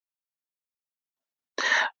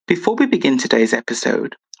Before we begin today's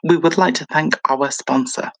episode, we would like to thank our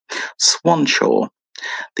sponsor, Swanshaw,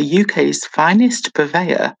 the UK's finest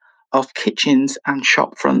purveyor of kitchens and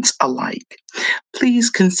shop fronts alike. Please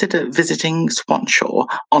consider visiting Swanshaw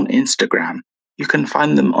on Instagram. You can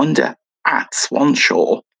find them under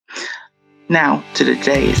 @Swanshaw. Now to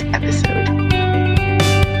today's episode.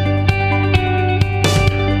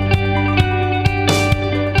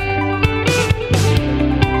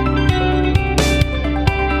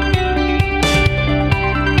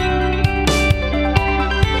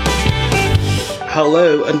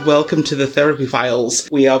 Hello and welcome to the Therapy Files.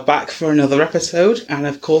 We are back for another episode, and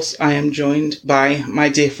of course I am joined by my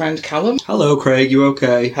dear friend Callum. Hello Craig, you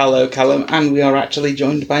okay? Hello Callum, and we are actually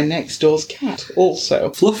joined by next door's cat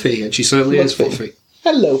also. Fluffy, and she certainly is fluffy.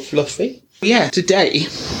 Hello Fluffy. Yeah, today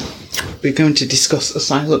we're going to discuss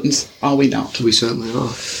asylums, are we not? We certainly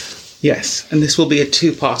are. Yes, and this will be a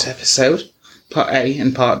two-part episode, Part A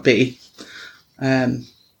and Part B.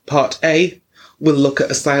 Part A will look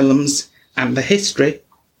at asylums and the history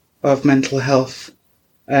of mental health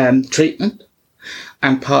treatment.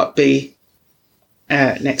 And Part B,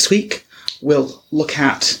 next week, we'll look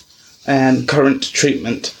at current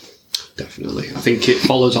treatment. Definitely. I think it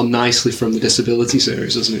follows on nicely from the disability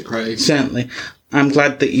series, doesn't it, Craig? Certainly. I'm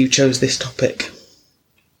glad that you chose this topic.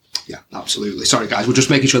 Yeah, absolutely. Sorry, guys, we're just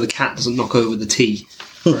making sure the cat doesn't knock over the tea.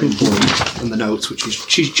 Very important. And the notes, which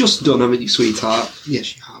she's just done, haven't you, sweetheart?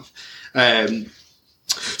 Yes, you have.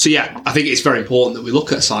 So yeah, I think it's very important that we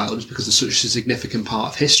look at asylums because they're such a significant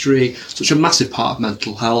part of history, such a massive part of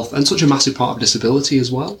mental health, and such a massive part of disability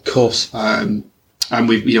as well. Of course. And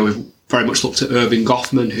we've very much looked at Irving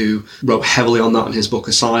Goffman, who wrote heavily on that in his book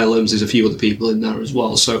Asylums. There's a few other people in there as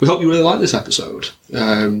well. So we hope you really like this episode.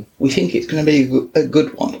 We think it's going to be a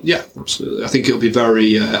good one. Yeah, absolutely. I think it'll be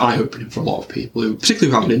very eye-opening for a lot of people, particularly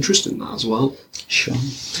who have an interest in that as well. Sure,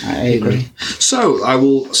 I agree. So I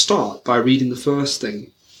will start by reading the first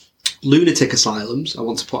thing. Lunatic asylums, I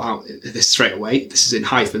want to put out this straight away, this is in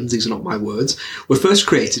hyphens, these are not my words, were first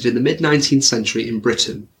created in the mid-19th century in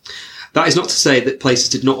Britain. That is not to say that places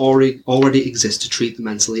did not already exist to treat the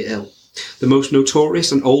mentally ill. The most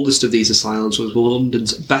notorious and oldest of these asylums was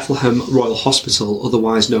London's Bethlehem Royal Hospital,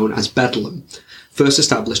 otherwise known as Bedlam, first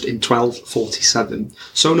established in 1247.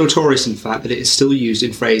 So notorious, in fact, that it is still used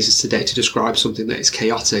in phrases today to describe something that is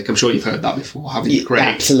chaotic. I'm sure you've heard that before, haven't you, Craig?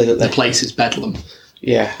 Absolutely. The place is Bedlam.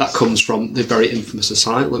 Yeah. That comes from the very infamous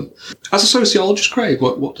asylum. As a sociologist, Craig,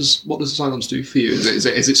 what does asylums do for you? Is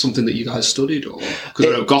it something that you guys studied, or because I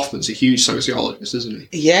know Goffman's a huge sociologist, isn't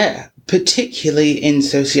he? Yeah, particularly in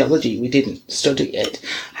sociology, we didn't study it.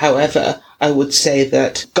 However, I would say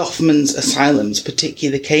that Goffman's asylums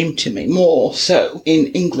particularly came to me more so in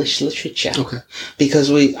English literature. Okay.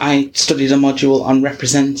 Because I studied a module on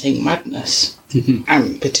representing madness.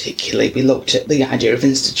 And particularly we looked at the idea of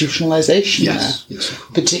institutionalisation there.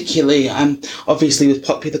 Particularly, obviously with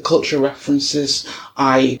popular culture references,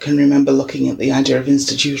 I can remember looking at the idea of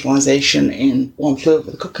institutionalisation in One Flew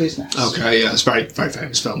Over the Cuckoo's Nest. Okay, yeah, it's a very, very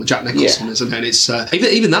famous film with Jack Nicholson, isn't it? And it's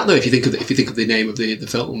even that though, if you think of the name of the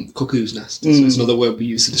film, Cuckoo's Nest, it's another word we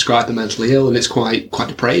use to describe the mentally ill, and it's quite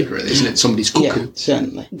depraved, really, isn't it? Somebody's cuckoo. Yeah,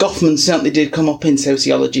 certainly. Goffman certainly did come up in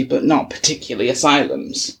sociology, but not particularly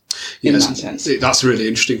asylums. In that sense. That's really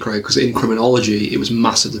interesting, Craig, because in criminology it was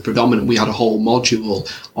massively predominant. We had a whole module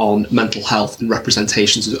on mental health and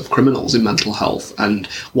representations of criminals in mental health, and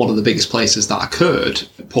one of the biggest places that occurred,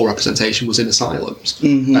 poor representation, was in asylums.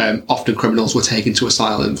 Often criminals were taken to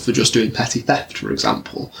asylum for just doing petty theft, for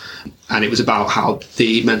example, and it was about how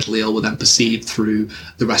the mentally ill were then perceived through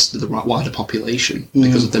the rest of the wider population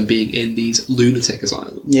because of them being in these lunatic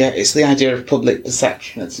asylums. Yeah, it's the idea of public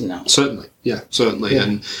perception, isn't it? Certainly.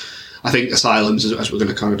 And I think asylums, as we're going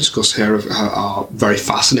to kind of discuss here, are very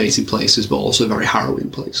fascinating places, but also very harrowing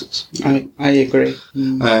places. I agree.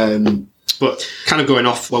 But kind of going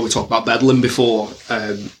off when we talked about Bedlam before,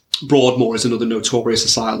 Broadmoor is another notorious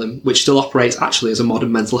asylum, which still operates actually as a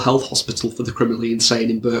modern mental health hospital for the criminally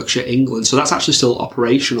insane in Berkshire, England. So that's actually still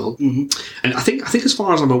operational. And I think as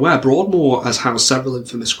far as I'm aware, Broadmoor has housed several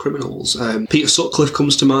infamous criminals. Peter Sutcliffe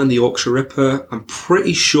comes to mind, the Yorkshire Ripper. I'm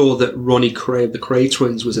pretty sure that Ronnie Cray of the Cray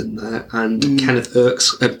twins was in there, and Kenneth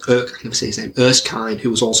I can never say his name, Erskine,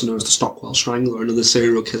 who was also known as the Stockwell Strangler, another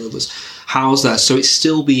serial killer, was housed there. So it's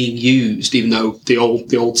still being used, even though the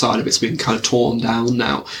old side of it's been kind of torn down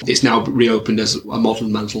now. it's now reopened as a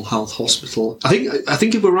modern mental health hospital. I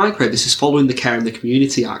think if we're right, Craig, this is following the Care in the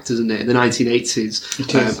Community Act, isn't it? In the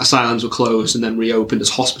 1980s, asylums were closed and then reopened as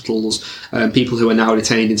hospitals. People who are now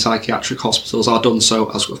detained in psychiatric hospitals are done so,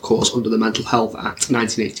 as of course, under the Mental Health Act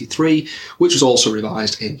 1983, which was also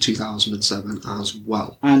revised in 2007 as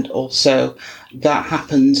well. And also, that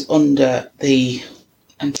happens under the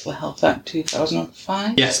Mental Health Act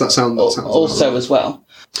 2005. Yes, that sounds also right. As well.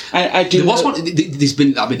 I do. There was one. There's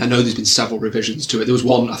been. I mean, I know there's been several revisions to it. There was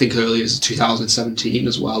one, I think, earlier as 2017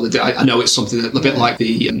 as well. I know it's something that a bit like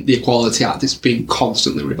the Equality Act. It's been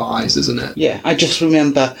constantly revised, isn't it? Yeah, I just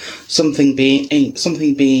remember something being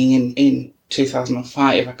in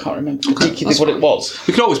 2005. I can't remember particularly what it was.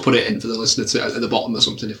 We could always put it in for the listener at the bottom or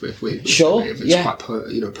something if we sure. If it's quite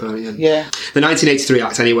pertinent. Yeah. The 1983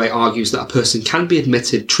 Act anyway argues that a person can be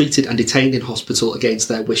admitted, treated and detained in hospital against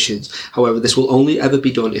their wishes. However, this will only ever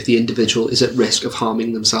be done if the individual is at risk of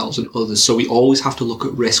harming themselves and others. So we always have to look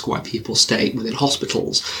at risk why people stay within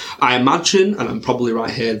hospitals. I imagine, and I'm probably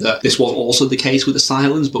right here, that this was also the case with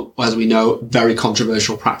asylums, but as we know, very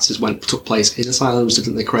controversial practices took place in asylums,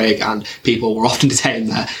 didn't they, Craig? And people were often detained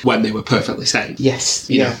there when they were perfectly sane. Yes,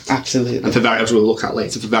 absolutely. And for as we'll look at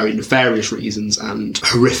later, for very nefarious reasons and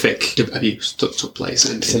horrific abuse took place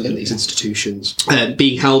in these institutions.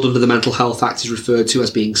 Being held under the Mental Health Act is referred to as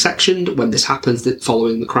being sectioned. When this happens, the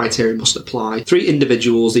following criteria must apply. 3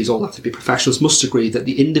 individuals, these all have to be professionals, must agree that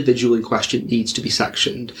the individual in question needs to be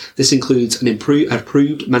sectioned. This includes an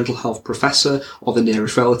approved mental health professor or the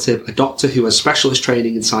nearest relative, a doctor who has specialist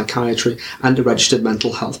training in psychiatry, and a registered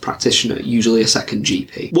mental health practitioner, usually a second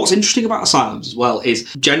GP. What's interesting about asylums as well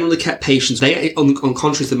is generally kept patients, they, on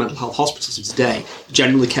contrary to the mental health hospitals of today,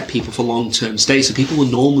 generally kept people for long-term stays, so people were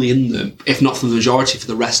normally in them, if not for the majority, for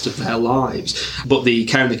the rest of their lives. But the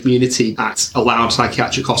Care in the Community Act allowed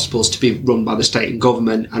psychiatric hospitals to be run by the state and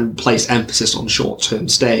government and placed emphasis on short-term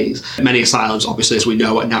stays. Many asylums, obviously, as we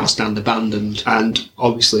know, are now stand abandoned, and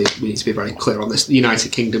obviously we need to be very clear on this. The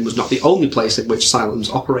United Kingdom was not the only place in which asylums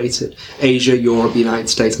operated. Asia, Europe, the United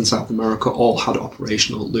States and South America all had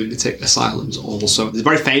operational lunatic asylums also. There's a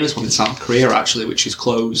very famous one in South Korea, actually, which is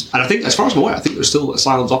closed. And I think, as far as I'm aware, I think there's still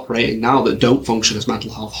asylums operating now that don't function as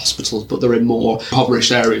mental health hospitals, but they're in more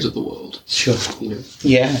impoverished areas of the world. Sure.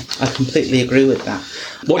 Yeah, I completely agree with that.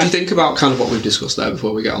 What do you think about kind of what we've discussed there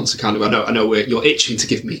before we get on to kind of, I know you're itching to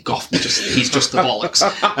give me Goffman, he's just the bollocks.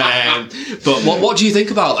 But what do you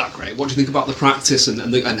think about that, Craig? What do you think about the practice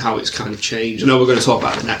and how it's kind of changed? I know we're going to talk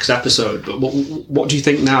about it in the next episode, but what do you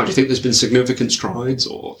think now? Do you think there's been significant strides?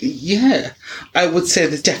 Or Yeah, I would say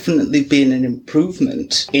there's definitely been an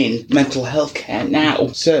improvement in mental health care now,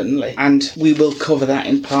 certainly, and we will cover that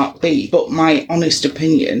in part B. But my honest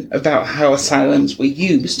opinion about how asylums were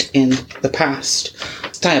used in the past,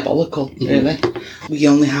 it's diabolical, really. We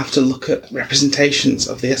only have to look at representations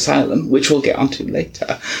of the asylum, which we'll get onto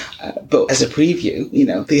later. But as a preview,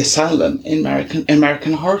 the asylum in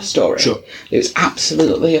American Horror Story. Sure. It was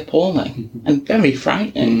absolutely appalling and very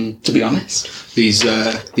frightening, to be honest. These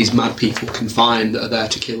mad people confined that are there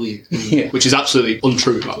to kill you. Yeah. Which is absolutely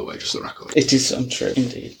untrue, by the way, just the record. It is untrue,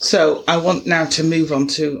 indeed. So I want now to move on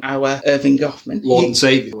to our Irving Goffman. Lord and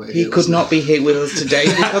Saviour. He could not be here with us today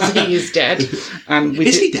because he is dead. And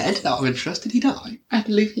is he dead? Out of interest, did he die? I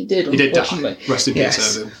believe he did. He did die. Rest in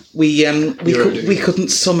peace, Irving. We couldn't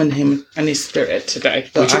summon him and his spirit today.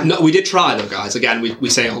 We did try though, guys. Again, we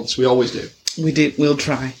say ons. We always do. We'll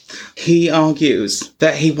try. He argues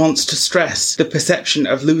that he wants to stress the perception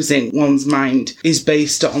of losing one's mind is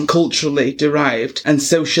based on culturally derived and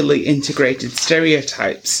socially integrated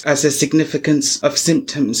stereotypes as a significance of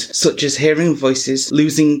symptoms such as hearing voices,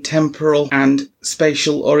 losing temporal and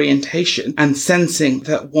spatial orientation, and sensing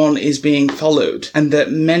that one is being followed, and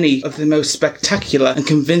that many of the most spectacular and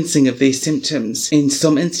convincing of these symptoms, in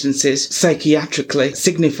some instances, psychiatrically,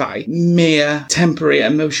 signify mere temporary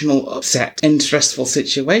emotional upset in stressful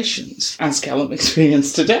situations, as Callum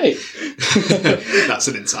experienced today. That's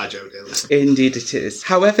an inside joke, dear listener. Indeed it is.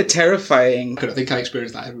 However terrifying... I think I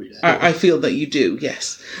experience that every day. I feel that you do,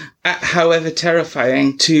 yes. However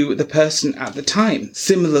terrifying to the person at the time.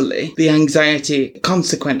 Similarly, the anxiety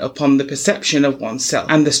consequent upon the perception of oneself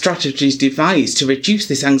and the strategies devised to reduce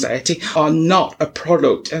this anxiety are not a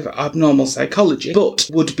product of abnormal psychology, but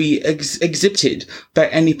would be exhibited by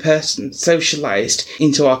any person socialized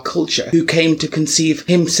into our culture who came to conceive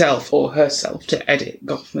himself or herself, to edit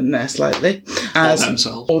Goffman there slightly,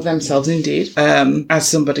 or themselves indeed, as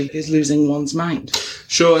somebody who's losing one's mind.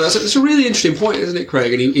 Sure, that's a really interesting point, isn't it,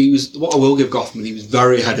 Craig? And he was, what I will give Goffman, he was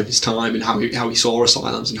very ahead of his time in how he saw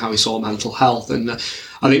asylums and how he saw mental health. And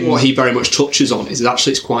I think what he very much touches on is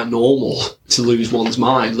actually it's quite normal to lose one's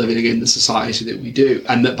mind living in the society that we do,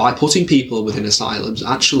 and that by putting people within asylums,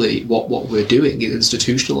 actually what we're doing is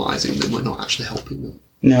institutionalising them. We're not actually helping them.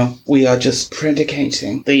 No, we are just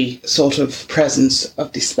predicating the sort of presence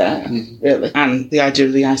of despair, really, and the idea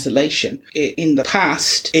of the isolation. In the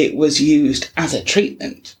past, it was used as a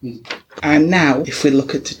treatment. And now, if we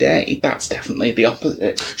look at today, that's definitely the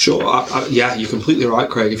opposite. Sure, yeah, you're completely right,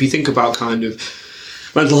 Craig. If you think about kind of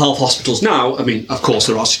mental health hospitals now, I mean, of course,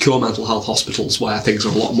 there are secure mental health hospitals where things are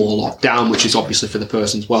a lot more locked down, which is obviously for the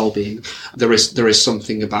person's well-being. There is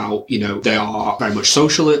something about, they are very much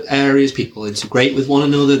social areas. People integrate with one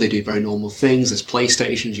another. They do very normal things. There's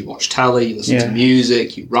PlayStations, you watch telly, you listen to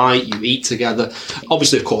music, you write, you eat together.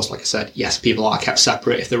 Obviously, of course, like I said, yes, people are kept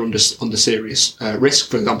separate if they're under serious risk,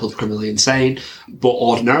 for example, of criminally insane. But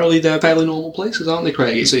ordinarily, they're fairly normal places, aren't they,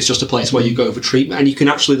 Craig? It's just a place where you go for treatment, and you can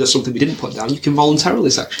actually, there's something we didn't put down, you can voluntarily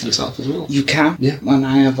section yourself as well. You can, and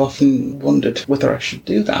I have often wondered whether I should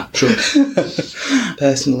do that. Sure.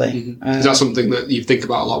 Personally. Is that something that you think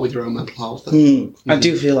about a lot with your own mental health? I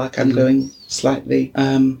do feel like I'm going slightly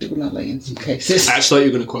in some cases. I actually thought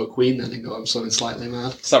you were going to quote Queen then and go, I'm something slightly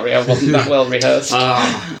mad. Sorry, I wasn't that well rehearsed.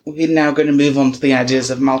 We're now going to move on to the ideas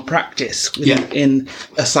of malpractice in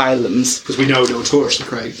asylums. Because we know notoriously,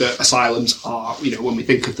 Craig, that asylums are, when we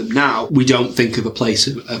think of them now, we don't think of a place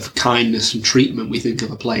of kindness and treatment. We think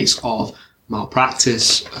of a place of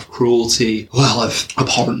malpractice, of cruelty, of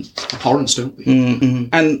abhorrence, don't we?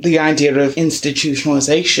 And the idea of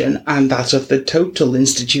institutionalisation and that of the total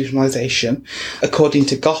institutionalisation, according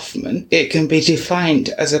to Goffman, it can be defined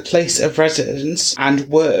as a place of residence and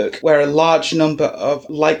work where a large number of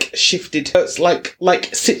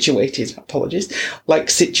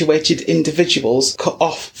situated individuals cut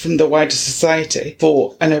off from the wider society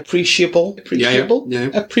for an appreciable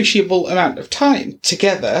amount of time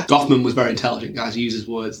together. Goffman was very intelligent, guys. He uses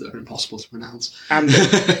words that are impossible to pronounce. And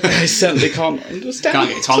I certainly can't understand. Can't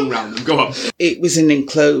get a tongue round them. Go on. It was an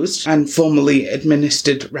enclosed and formally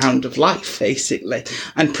administered round of life, basically.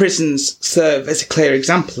 And prisons serve as a clear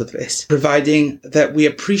example of this, providing that we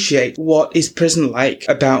appreciate what is prison-like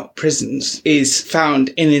about prisons is found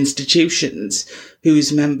in institutions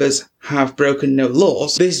whose members have broken no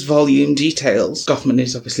laws. This volume details, Goffman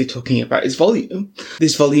is obviously talking about his volume,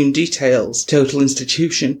 this volume details total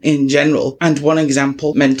institution in general, and one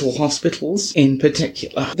example, mental hospitals in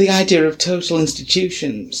particular. The idea of total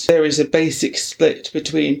institutions, there is a basic split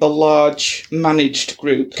between the large managed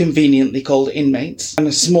group, conveniently called inmates, and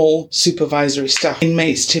a small supervisory staff.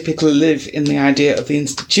 Inmates typically live in the idea of the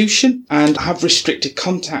institution and have restricted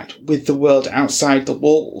contact with the world outside the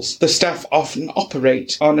walls. The staff often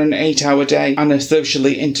operate on an 8-hour day and are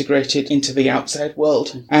socially integrated into the outside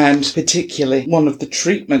world. And particularly, one of the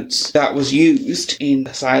treatments that was used in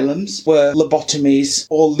asylums were lobotomies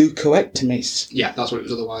or leucoectomies. Yeah, that's what it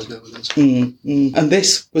was otherwise known as. And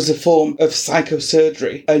this was a form of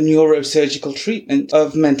psychosurgery, a neurosurgical treatment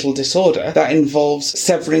of mental disorder that involves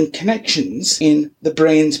severing connections in the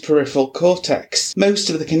brain's peripheral cortex. Most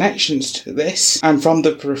of the connections to this, and from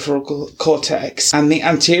the peripheral cortex and the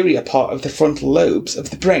anterior part of the frontal lobes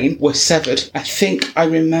of the brain, were severed. I think I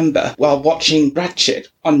remember while watching Ratchet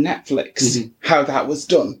on Netflix how that was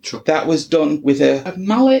done. Sure. That was done with a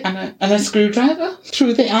mallet and a screwdriver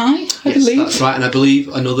through the eye, I believe. Yes, that's right. And I believe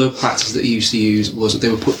another practice that he used to use was that they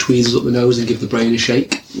would put tweezers up the nose and give the brain a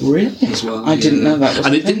shake. Really? As well. I didn't know that was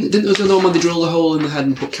and didn't there was another one where they drilled a hole in the head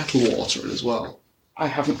and put kettle water in as well? I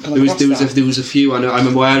haven't come across that. There was a few. I'm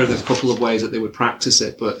aware of a couple of ways that they would practice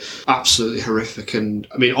it, but absolutely horrific. And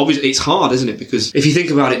I mean, obviously, it's hard, isn't it? Because if you think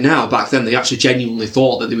about it now, back then they actually genuinely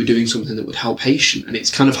thought that they were doing something that would help patient, and it's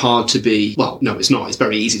kind of hard to be. Well, no, it's not. It's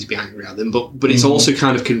very easy to be angry at them, but it's also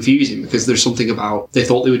kind of confusing because there's something about they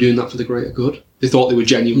thought they were doing that for the greater good. They thought they were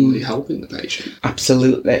genuinely helping the patient.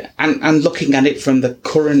 Absolutely. And looking at it from the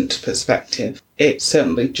current perspective, it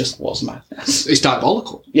certainly just was madness. It's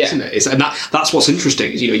diabolical, isn't it? And that's what's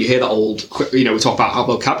interesting is, you hear that old, we talk about how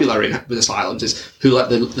vocabulary with asylums is who let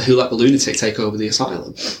the lunatic take over the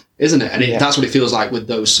asylum, isn't it? And that's what it feels like with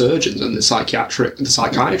those surgeons and the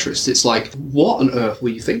psychiatrists. It's like, what on earth were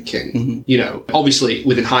you thinking? Obviously,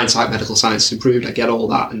 within hindsight, medical science has improved. I get all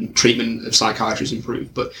that, and treatment of psychiatry has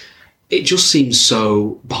improved, but it just seems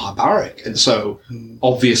so barbaric and so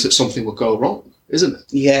obvious that something will go wrong, isn't it?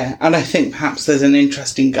 Yeah, and I think perhaps there's an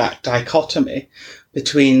interesting dichotomy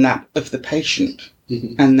between that of the patient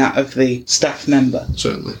and that of the staff member.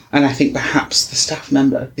 Certainly. And I think perhaps the staff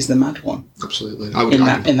member is the mad one. Absolutely.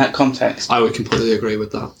 In that context. I would completely agree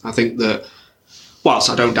with that. I think that whilst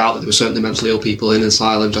I don't doubt that there were certainly mentally ill people in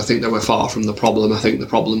asylums, I think they were far from the problem. I think the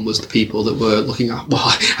problem was the people that were looking at, well,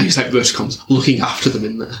 I use that inverted commas, looking after them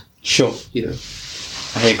in there. Sure. You know.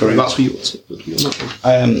 I agree. That's what you want to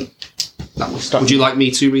That was start. Would you like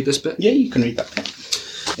me to read this bit? Yeah, you can read that bit.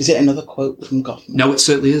 Is it another quote from Goffman? No, it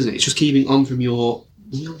certainly isn't. It's just keeping on from your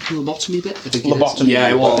lobotomy bit. I think Lobotomy. Yeah,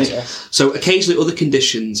 it was. Yes. So occasionally other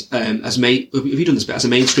conditions, have you done this bit as a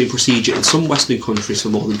mainstream procedure in some Western countries for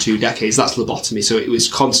more than 2 decades? That's lobotomy. So it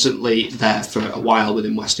was constantly there for a while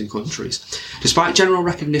within Western countries. Despite general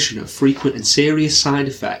recognition of frequent and serious side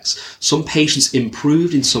effects, some patients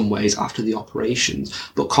improved in some ways after the operations,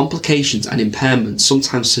 but complications and impairments,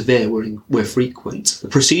 sometimes severe, were frequent. The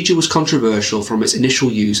procedure was controversial from its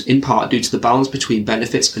initial use, in part due to the balance between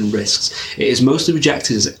benefits and risks. It is mostly rejected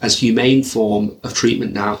as humane form of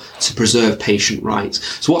treatment now to preserve patient rights.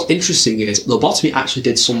 So what's interesting is lobotomy actually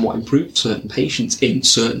did somewhat improve certain patients in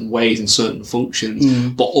certain ways and certain functions,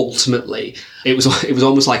 but ultimately it was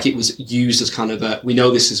almost like it was used as kind of a, we know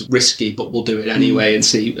this is risky, but we'll do it anyway and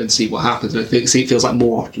see what happens. And I think it feels like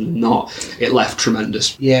more often than not, it left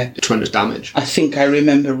tremendous damage. I think I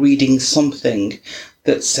remember reading something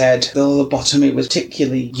that said the lobotomy was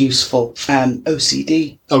particularly useful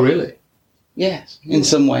OCD. Oh, really? Yes, in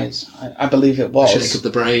some ways. I believe it was. A shake of the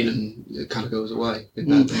brain and it kind of goes away.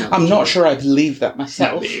 I'm not sure I believe that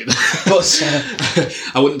myself. But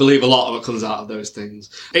I wouldn't believe a lot of what comes out of those things.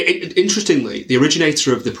 Interestingly, the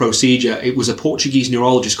originator of the procedure, it was a Portuguese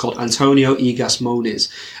neurologist called Antonio Egas Moniz.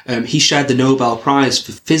 He shared the Nobel Prize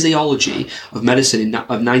for Physiology of Medicine of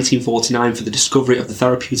 1949 for the discovery of the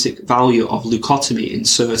therapeutic value of leucotomy in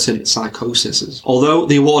certain psychoses. Although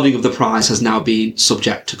the awarding of the prize has now been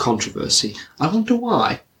subject to controversy. I wonder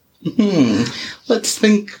why. Let's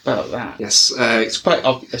think about that. Yes, it's quite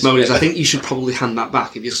obvious. Moniz, I think you should probably hand that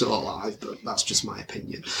back if you're still alive, but that's just my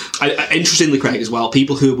opinion. Interestingly, Craig, as well,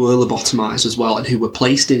 people who were lobotomised as well and who were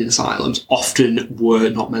placed in asylums often were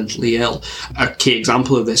not mentally ill. A key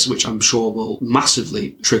example of this, which I'm sure will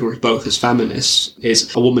massively trigger us both as feminists,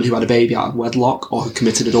 is a woman who had a baby out of wedlock or who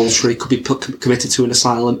committed adultery could be committed to an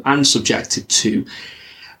asylum and subjected to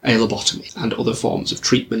a lobotomy and other forms of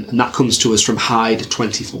treatment, and that comes to us from Hyde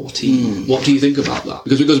 2014. What do you think about that?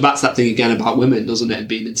 Because it goes back to that thing again about women, doesn't it, and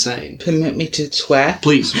being insane. Permit me to swear?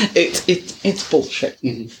 Please. It's bullshit.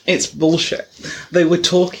 It's bullshit. They were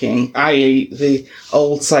talking, i.e. the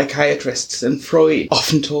old psychiatrists and Freud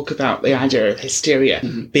often talk about the idea of hysteria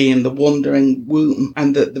being the wandering womb,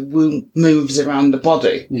 and that the womb moves around the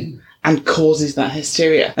body. And causes that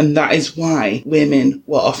hysteria. And that is why women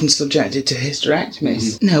were often subjected to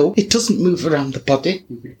hysterectomies. No, it doesn't move around the body.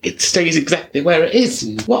 It stays exactly where it is.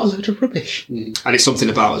 What a load of rubbish. And it's something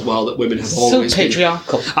about as well that women have always so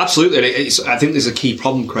patriarchal. Absolutely. I think there's a key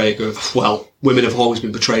problem, Craig, of, well, women have always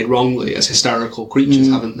been portrayed wrongly as hysterical creatures,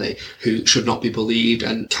 haven't they? Who should not be believed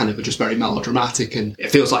and kind of are just very melodramatic. And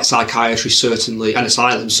it feels like psychiatry certainly, and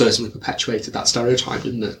asylums certainly perpetuated that stereotype,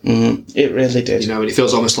 didn't it? It really did. You know, and it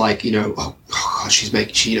feels almost like, oh God, she's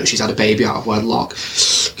had a baby out of wedlock.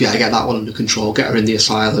 Yeah, get that one under control. Get her in the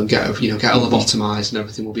asylum. Get her lobotomised, and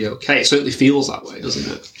everything will be okay. It certainly feels that way,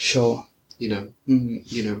 doesn't it? Sure. And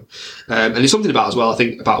there's something about as well, I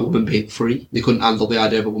think, about a woman being free. They couldn't handle the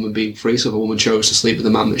idea of a woman being free, so if a woman chose to sleep with a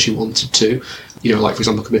man that she wanted to, like, for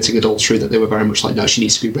example, committing adultery, that they were very much like, no, she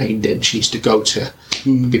needs to be reined in, she needs to go to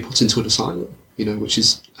be put into an asylum, which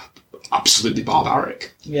is absolutely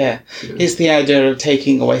barbaric. Yeah. It's the idea of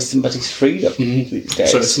taking away somebody's freedom these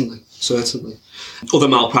days. Certainly. Other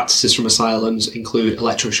malpractices from asylums include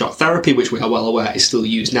electroshock therapy, which we are well aware is still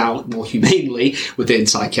used now more humanely within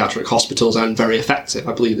psychiatric hospitals and very effective.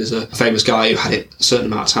 I believe there's a famous guy who had it a certain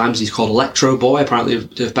amount of times. He's called Electro Boy, apparently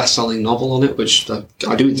a best-selling novel on it, which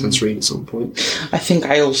I do intend to read at some point. I think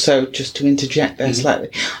I also, just to interject there slightly,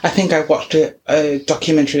 I think I watched a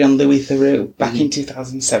documentary on Louis Theroux back in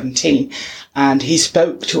 2017, and he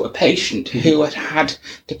spoke to a patient who had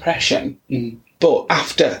depression. But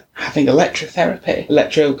after having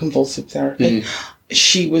electroconvulsive therapy,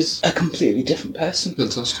 she was a completely different person.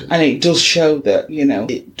 Fantastic. And it does show that,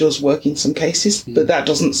 it does work in some cases, but that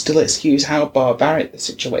doesn't still excuse how barbaric the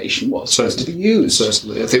situation was to be used.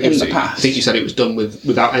 Certainly. I think you said it was done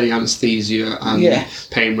without any anaesthesia and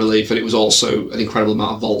pain relief, and it was also an incredible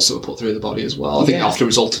amount of volts that were put through the body as well. I think it often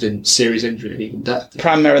resulted in serious injury and even death.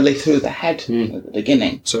 Primarily through the head at the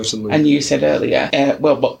beginning. Certainly. And you said earlier,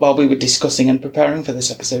 while we were discussing and preparing for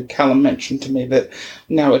this episode, Callum mentioned to me that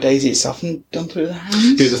nowadays it's often done through the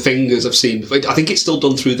hands? Through the fingers, I've seen. I think it's still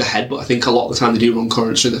done through the head, but I think a lot of the time they do run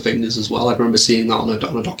currents through the fingers as well. I remember seeing that on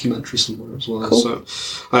a documentary somewhere as well. Cool. So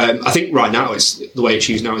I think right now, the way it's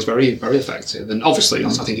used now is very, very effective. And obviously, I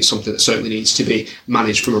think it's something that certainly needs to be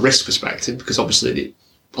managed from a risk perspective, because obviously the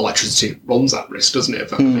electricity runs that risk, doesn't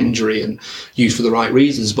it, of injury and used for the right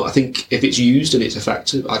reasons. But I think if it's used and it's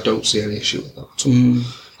effective, I don't see any issue with that at all.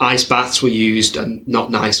 Ice baths were used, and not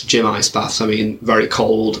nice gym ice baths. I mean, very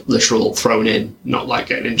cold, literal, thrown in, not like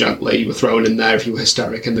getting in gently. You were thrown in there if you were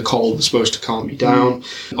hysteric, and the cold was supposed to calm you down.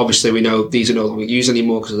 Obviously, we know these are no longer used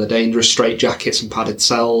anymore because of the dangerous straight jackets and padded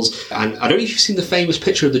cells. And I don't know if you've seen the famous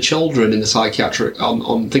picture of the children in the psychiatric, on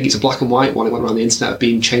I think it's a black and white one, it went around the internet, of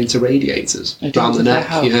being chained to radiators down the neck.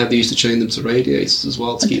 Yeah, they used to chain them to radiators as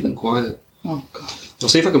well to keep them quiet. Oh, God. I'll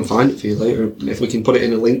see if I can find it for you later. If we can put it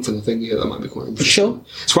in a link for the thing here, that might be quite interesting. Sure.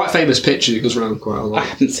 It's quite a famous picture. It goes around quite a lot. I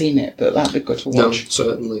haven't seen it, but that'd be good to watch. No,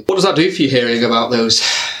 certainly. What does that do for you hearing about those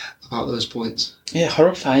points? It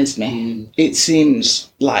horrifies me. It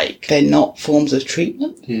seems like they're not forms of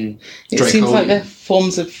treatment. It seems like they're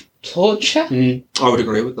forms of torture. I would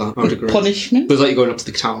agree with that. I would agree. Punishment. It's like you're going up to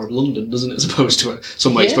the Tower of London, doesn't it, as opposed to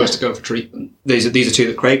somewhere you're supposed to go for treatment. These are two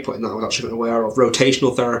that Craig put in that I was actually aware of.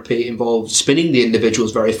 Rotational therapy involved spinning the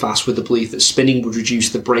individuals very fast with the belief that spinning would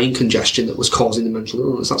reduce the brain congestion that was causing the mental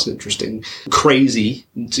illness. That's an interesting, crazy,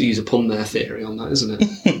 to use a pun there, theory on that, isn't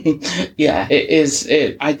it? Yeah, it is.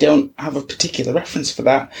 I don't have a particular reference for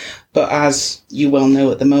that. But as you well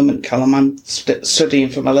know at the moment, Callum, I'm studying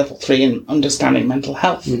for my level 3 in understanding mental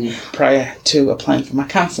health prior to applying for my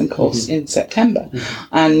counselling course in September.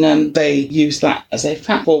 And they used that as a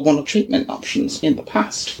fact for one of treatment options in the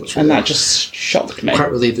past. And that just shocked me. I'm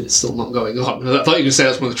quite relieved that it's still not going on. I thought you were going to say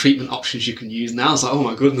that's one of the treatment options you can use now. I was like, oh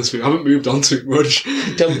my goodness, we haven't moved on too much.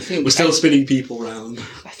 I don't think... We're still spinning people around.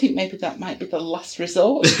 I think maybe that might be the last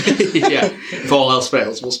resort. Yeah, if all else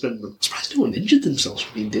fails, we'll spin them. I'm surprised no one injured themselves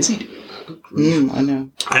from being dizzy doing that. I know.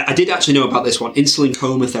 I did actually know about this one, insulin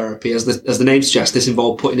coma therapy. As the name suggests, this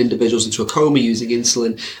involved putting individuals into a coma using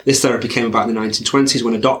insulin. This therapy came about in the 1920s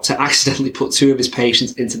when a doctor accidentally put 2 of his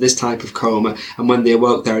patients into this type of coma, and when they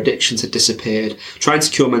awoke, their addictions had disappeared. Trying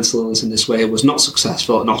to cure mental illness in this way was not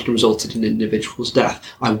successful and often resulted in an individual's death.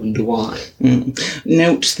 I wonder why.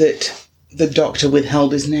 Note that the doctor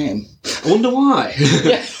withheld his name. I wonder why.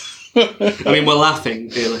 Yeah. I mean, we're laughing,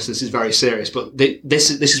 dear listeners, this is very serious, but this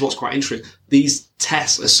is what's quite interesting. These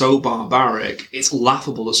tests are so barbaric, it's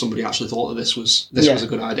laughable that somebody actually thought that this was a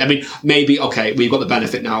good idea. I mean, maybe, okay, we've got the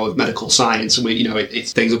benefit now of medical science, and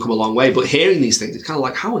things have come a long way, but hearing these things, it's kind of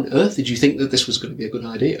like, how on earth did you think that this was going to be a good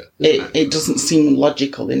idea? It doesn't seem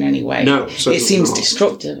logical in any way. No, it seems not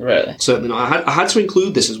destructive, really. Certainly not. I had to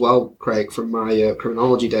include this as well, Craig, from my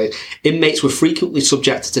criminology days. Inmates were frequently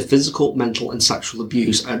subjected to physical, mental and sexual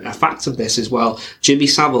abuse, and a fact of this as well, Jimmy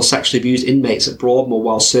Savile sexually abused inmates at Broadmoor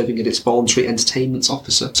while serving as its voluntary entertainments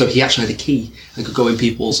officer. So he actually had a key and could go in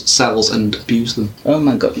people's cells and abuse them. Oh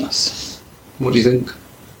my goodness. What do you think?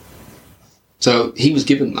 So he was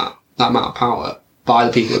given that amount of power by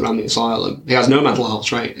the people that ran the asylum. He has no mental health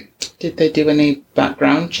training. Did they do any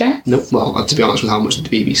background check? No. Well, to be honest with how much the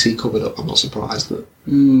BBC covered up, I'm not surprised that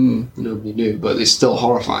nobody knew. But it's still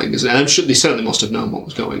horrifying, isn't it? And I'm sure they certainly must have known what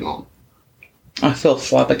was going on. I feel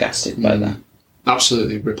flabbergasted by that.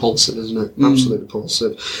 Absolutely repulsive, isn't it? Absolutely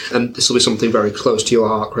repulsive. And this will be something very close to your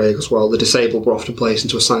heart, Craig, as well. The disabled were often placed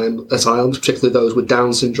into asylums, particularly those with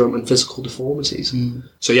Down syndrome and physical deformities.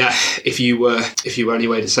 So yeah, if you were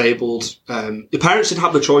anyway disabled, your parents did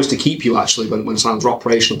have the choice to keep you actually when asylums were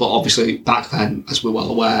operational. But obviously back then, as we're well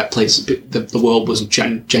aware, the world was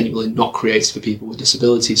genuinely not created for people with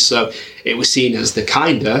disabilities. So it was seen as the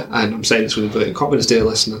kinder, and I'm saying this with inverted commas, dear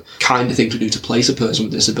listener, kinder thing to do to place a person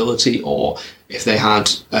with disability, or if they had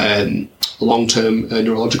long-term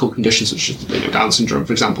neurological conditions such as Down syndrome,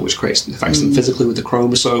 for example, which affects them physically with the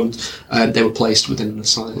chromosomes, they were placed within an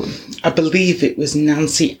asylum. I believe it was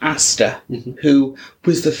Nancy Astor who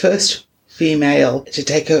was the first female to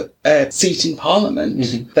take a seat in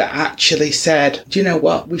Parliament that actually said, do you know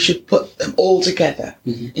what, we should put them all together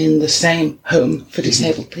in the same home for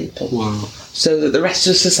disabled people. Wow. So that the rest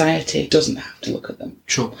of society doesn't have to look at them.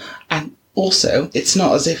 Sure. And also, it's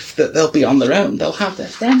not as if that they'll be on their own. They'll have their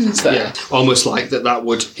friends there. Yeah, almost like that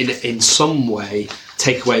would, in some way,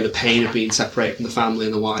 take away the pain of being separated from the family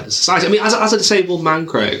and the wider society. I mean, as a disabled man,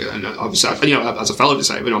 Craig, and obviously, you know, as a fellow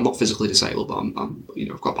disabled, I'm not physically disabled, but I'm you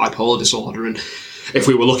know, I've got bipolar disorder, and if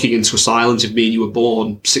we were looking into asylums, if me and you were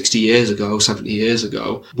born 60 years ago, 70 years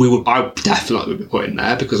ago, I would definitely be put in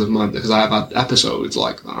there because I have had episodes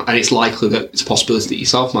like that. And it's likely that it's a possibility that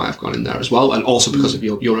yourself might have gone in there as well, and also because of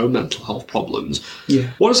your own mental health problems. Yeah.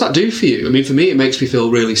 What does that do for you? I mean, for me, it makes me feel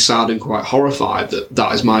really sad and quite horrified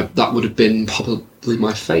that would have been probably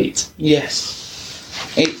my fate.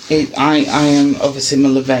 Yes. I am of a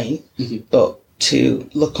similar vein, but to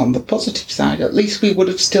look on the positive side, at least we would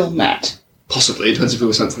have still met. Possibly. It depends if we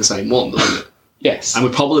were sent to the same one, doesn't it? Yes. And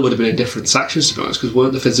we probably would have been in different sections, to be honest, because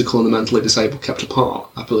weren't the physical and the mentally disabled kept apart,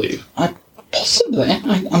 I believe? Possibly.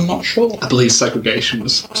 I'm not sure. I believe segregation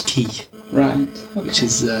was key. Right. Which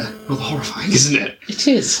is rather horrifying, isn't it? It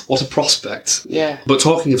is. What a prospect. Yeah. But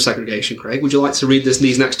talking of segregation, Craig, would you like to read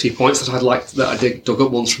these next 2 points that I dug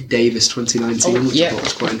up ones from Davis 2019, which I thought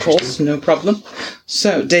was quite interesting? Of course, no problem.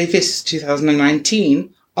 So, Davis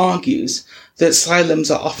 2019 argues that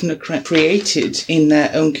asylums are often created in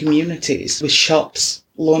their own communities, with shops,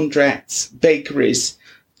 laundrettes, bakeries,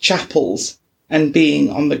 chapels, and being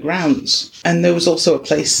on the grounds. And there was also a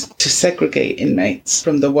place to segregate inmates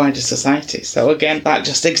from the wider society. So again, that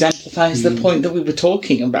just exemplifies the point that we were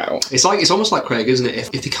talking about. It's almost like, Craig, isn't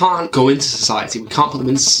it? If they can't go into society, we can't put them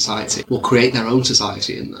into society, we'll create their own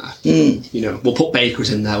society in there. You know, we'll put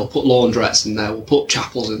bakeries in there, we'll put laundrettes in there, we'll put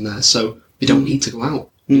chapels in there, so they don't need to go out.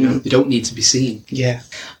 You know, they don't need to be seen. Yeah.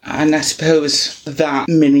 And I suppose that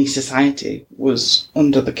mini-society was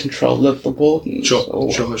under the control of the wardens or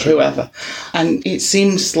whoever. And it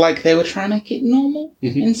seems like they were trying to make it normal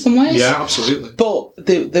in some ways. Yeah, absolutely. But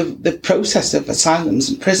the process of asylums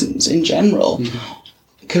and prisons in general,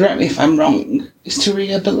 correct me if I'm wrong, is to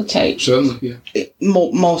rehabilitate. Certainly, yeah.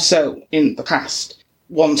 More so in the past.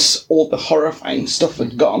 Once all the horrifying stuff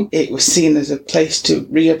had gone, it was seen as a place to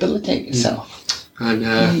rehabilitate yourself. And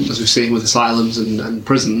as we've seen with asylums and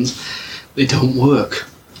prisons, they don't work.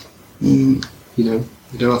 You know,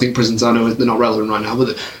 I think prisons, I know they're not relevant right now, but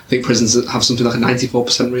I think prisons have something like a 94%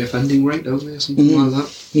 reoffending rate, don't they, or something like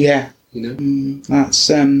that? Yeah. You know?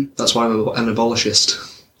 That's why I'm an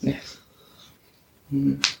abolishist. Yes.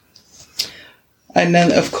 And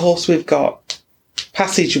then, of course, we've got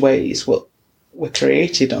passageways were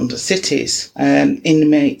created under cities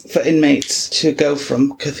for inmates to go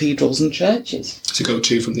from cathedrals and churches. To go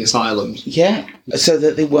to from the asylums. Yeah, so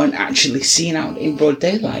that they weren't actually seen out in broad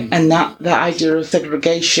daylight. And that idea of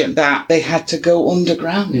segregation, that they had to go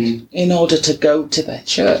underground in order to go to their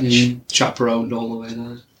church. Chaperoned all the way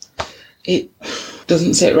there. It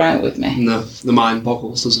doesn't sit right with me. No, the mind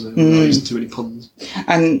boggles, doesn't it? Not using too many puns.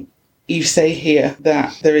 And you say here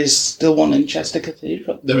that there is still one in Chester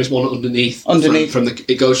Cathedral. There is one underneath.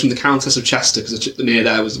 It goes from the Countess of Chester, because near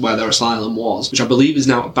there was where their asylum was, which I believe is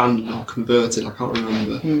now abandoned or converted. I can't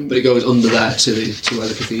remember, but it goes under there to where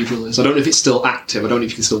the cathedral is. I don't know if it's still active. I don't know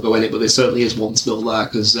if you can still go in it, but there certainly is one still there,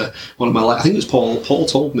 because one of my, I think it was Paul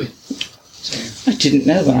told me. I didn't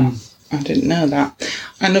know that.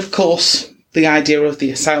 And of course, the idea of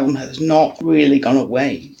the asylum has not really gone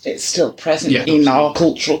away. It's still present in our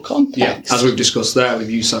cultural context. Yeah, as we've discussed there, we've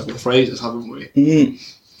used several phrases, haven't we?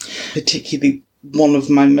 Particularly one of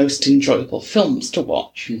my most enjoyable films to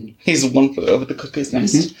watch is One Flew Over the Cuckoo's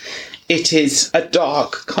Nest. It is a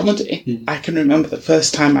dark comedy. I can remember the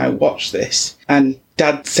first time I watched this, and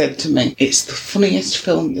Dad said to me, "It's the funniest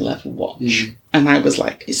film you'll ever watch." And I was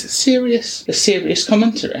like, it's a serious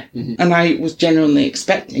commentary. And I was genuinely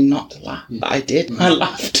expecting not to laugh, but I did. I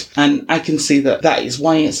laughed. And I can see that is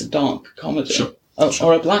why it's a dark comedy. Sure.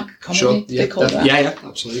 Or a black comedy, they call that. Yeah,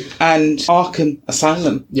 absolutely. And Arkham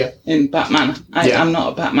Asylum in Batman. I'm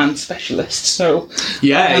not a Batman specialist, so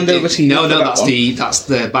that's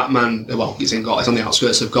the Batman. Well, it's on the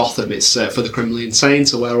outskirts of Gotham. It's for the criminally insane,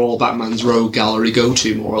 so where all Batman's rogue gallery go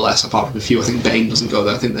to, more or less. Apart from a few, I think Bane doesn't go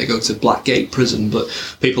there. I think they go to Blackgate Prison. But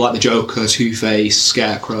people like the Joker, Two-Face,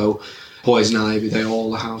 Scarecrow, Poison Ivy, they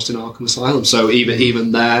all are housed in Arkham Asylum. So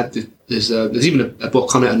even there, there's even a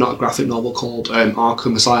book on it, not a graphic novel, called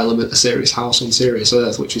Arkham Asylum: A Serious House on Serious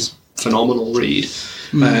Earth, which is a phenomenal read.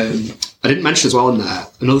 I didn't mention as well in there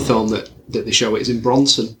another film that they show it is in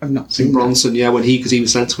Bronson. I've not seen Bronson, because he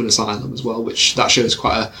was sent to an asylum as well, which that shows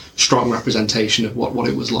quite a strong representation of what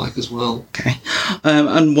it was like as well. Okay.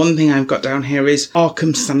 And one thing I've got down here is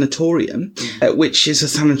Arkham Sanatorium, which is a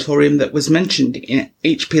sanatorium that was mentioned in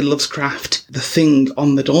H.P. Lovecraft, The Thing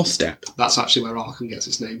on the Doorstep. That's actually where Arkham gets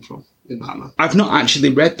its name from. in Batman. I've not actually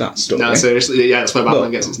read that story. No, seriously, yeah, that's where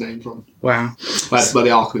Batman gets his name from. Wow. Where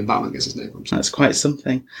the Arkham in Batman gets his name from. That's quite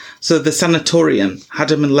something. So the sanatorium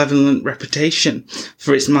had a malevolent reputation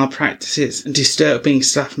for its malpractices and disturbing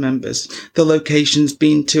staff members, the locations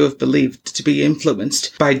being to have believed to be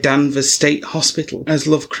influenced by Danvers State Hospital, as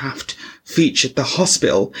Lovecraft featured the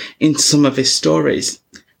hospital in some of his stories,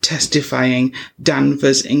 testifying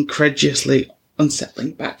Danvers' incredulously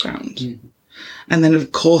unsettling background. Mm-hmm. And then,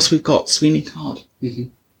 of course, we've got Sweeney Todd. Mm-hmm.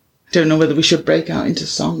 I don't know whether we should break out into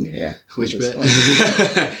song here. Which bit?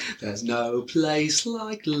 There's no place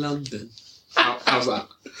like London. How's that?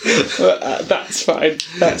 That's fine.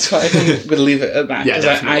 That's fine. We'll leave it at that.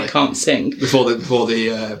 Yeah, I can't sing. Before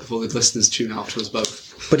the listeners tune out to us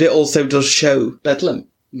both. But it also does show Bedlam,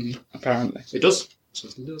 apparently. It does.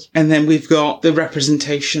 Certainly does. And then we've got the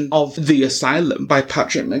representation of The Asylum by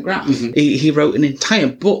Patrick McGrath. Mm-hmm. He wrote an entire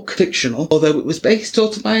book, fictional, although it was based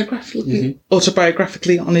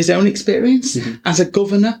autobiographically on his own experience as a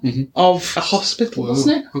governor of a hospital,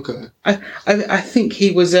 wasn't it? Okay. I think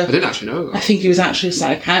he was I didn't actually know that. I think he was actually a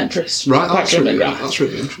psychiatrist. Right, that's really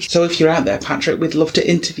interesting. So if you're out there, Patrick, we'd love to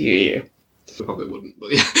interview you. I probably wouldn't,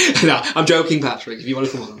 but yeah. No, I'm joking, Patrick. If you want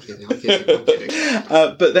to come on, I'm kidding.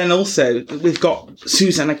 But then also, we've got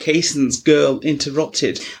Susanna Kayson's Girl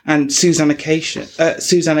Interrupted, and Susanna Kayson's.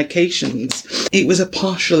 It was a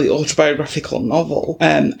partially autobiographical novel,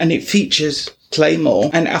 and it features Claymore,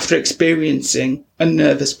 and after experiencing a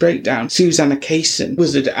nervous breakdown, Susanna Kayson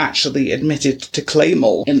was actually admitted to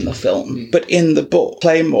Claymore in the film. But in the book,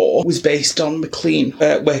 Claymore was based on McLean,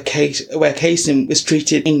 where Kayson was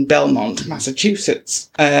treated in Belmont, Massachusetts.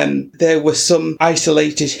 There were some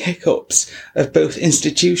isolated hiccups of both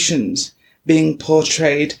institutions being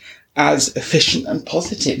portrayed as efficient and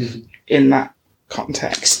positive in that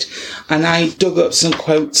context. And I dug up some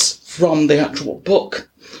quotes from the actual book,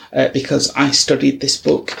 because I studied this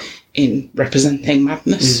book in Representing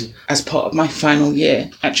Madness as part of my final year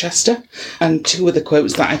at Chester. And two of the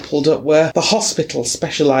quotes that I pulled up were, the hospital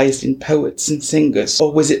specialised in poets and singers,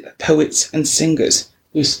 or was it the poets and singers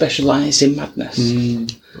who specialised in madness?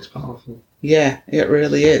 That's powerful. Yeah, it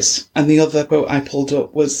really is. And the other quote I pulled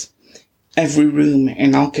up was, every room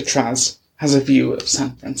in Alcatraz has a view of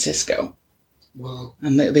San Francisco. Wow.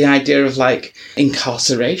 And the idea of, like,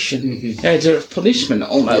 incarceration, the idea of punishment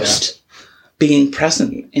almost, being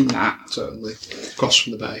present in that. Certainly. Across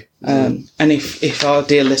from the bay. And if our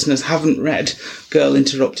dear listeners haven't read Girl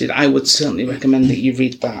Interrupted, I would certainly recommend that you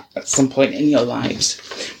read that at some point in your lives.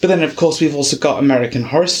 But then, of course, we've also got American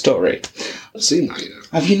Horror Story. I've seen that,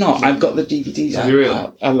 Have you not? I've got the DVD. Have you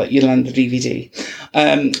really? I'll let you lend the DVD.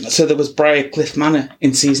 So there was Briarcliff Manor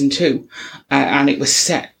in season 2, and it was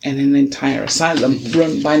set in an entire asylum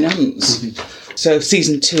run by nuns. So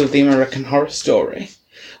season 2 of the American Horror Story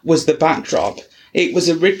was the backdrop. It was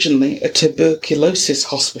originally a tuberculosis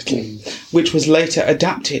hospital, which was later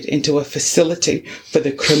adapted into a facility for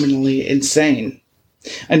the criminally insane.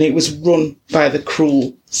 And it was run by the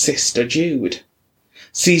cruel Sister Jude.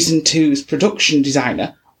 Season 2's production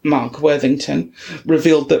designer, Mark Worthington,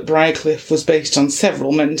 revealed that Briarcliff was based on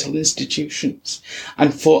several mental institutions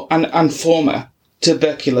and former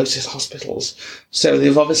tuberculosis hospitals. So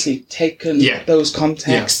they've obviously taken those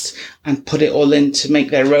contexts and put it all in to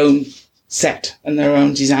make their own set and their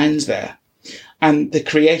own designs there. And the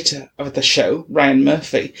creator of the show, Ryan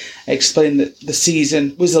Murphy, explained that the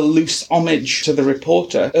season was a loose homage to the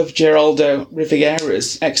reporter of Geraldo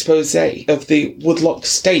Rivera's expose of the Woodlock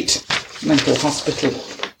State Mental Hospital.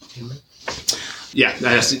 Yeah,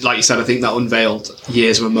 like you said, I think that unveiled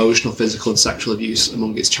years of emotional, physical and sexual abuse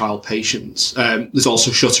among its child patients. There's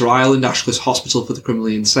also Shutter Island, Ashcliffe's hospital for the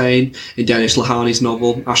criminally insane, in Dennis Lehani's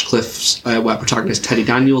novel, Ashcliffe's, where protagonist Teddy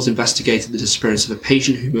Daniels investigated the disappearance of a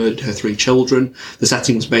patient who murdered her 3 children. The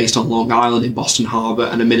setting was based on Long Island in Boston Harbour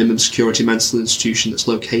and a minimum security mental institution that's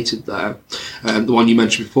located there. The one you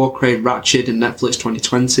mentioned before, Craig Ratchett in Netflix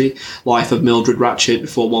 2020, Life of Mildred Ratchett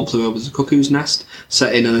Before One Flew Over the Cuckoo's Nest,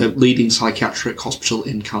 set in a leading psychiatric hospital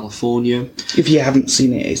in California. If you haven't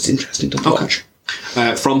seen it, it's interesting to watch.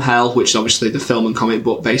 From Hell, which is obviously the film and comic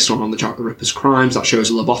book based on the Jack the Ripper's crimes, that shows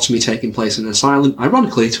a lobotomy taking place in an asylum,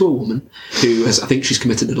 ironically to a woman who has, I think she's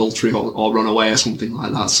committed adultery or run away or something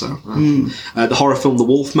like that. So the horror film The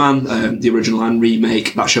Wolfman, the original and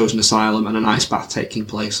remake, that shows an asylum and an ice bath taking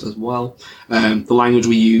place as well. The language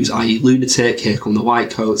we use, i.e. lunatic, Here Come the White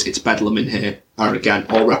Coats, it's bedlam in here, are again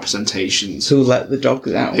all representations. Who let the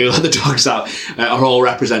dogs out? Who let the dogs out are all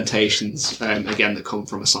representations, again, that come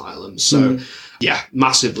from asylums. So, yeah,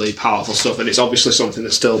 massively powerful stuff. And it's obviously something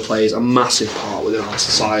that still plays a massive part within our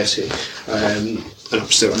society. and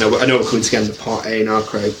obviously I know we're coming to the end of part A now,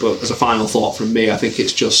 Craig, but as a final thought from me, I think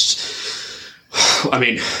it's just, I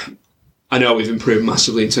mean, I know we've improved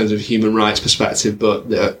massively in terms of human rights perspective, but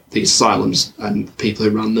these asylums and people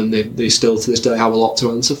who run them, they still to this day have a lot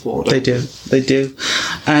to answer for. They do.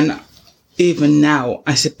 And even now,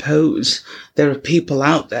 I suppose there are people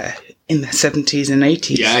out there in their 70s and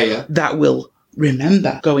 80s that will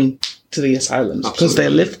remember going to the asylums because they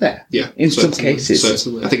live there. Yeah, in some cases.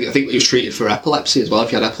 Certainly. I think he was treated for epilepsy as well.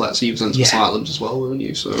 If you had epilepsy, you were sent to asylums as well, weren't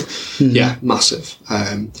you? So, yeah, massive.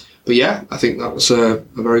 But yeah, I think that was a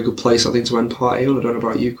very good place, I think, to end part A. I don't know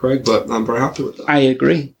about you, Craig, but I'm very happy with that. I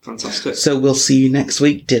agree. Fantastic. So we'll see you next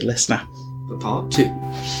week, dear listener. For part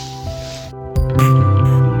 2.